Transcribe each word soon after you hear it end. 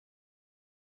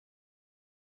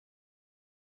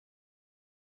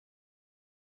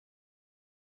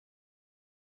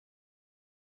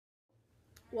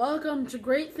Welcome to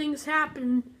Great Things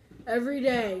Happen Every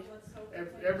Day.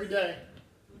 Every day.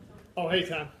 Oh, hey,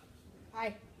 Tom.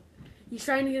 Hi. He's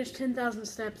trying to get his 10,000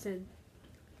 steps in.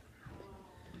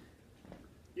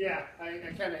 Yeah, I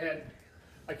kind of had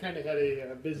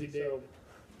a busy day. So,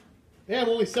 yeah, I'm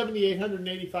only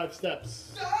 7,885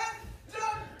 steps.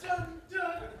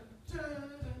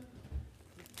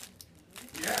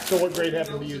 Yeah. So what grade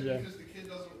happened to you today? Because the kid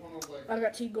doesn't want to, like, I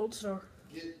got T Gold Star.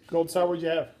 get Gold Star, what'd you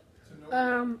have? to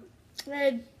know. I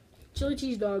had chili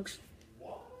cheese dogs.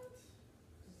 What?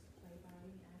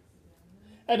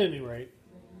 At any rate,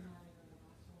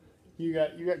 you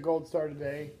got Gold Star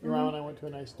today. Your mom and I went to a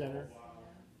nice dinner.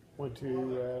 Went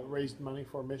to raised money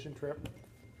for a mission trip,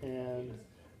 and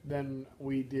then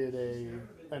we did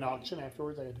an auction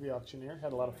afterwards. I got to be auctioneer.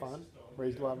 Had a lot of fun.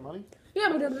 Raised a lot of money. Yeah,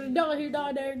 but there's $1 here,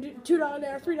 $1 there, $2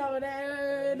 there, $3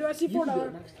 there. Do I see You can do $4?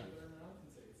 it next time.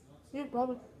 Yeah,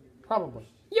 probably. Probably.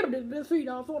 Yeah, but there's $3,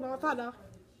 $4, $5.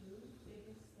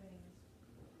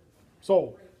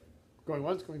 So, going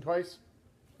once, going twice,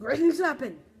 Great Things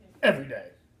Happen. every day.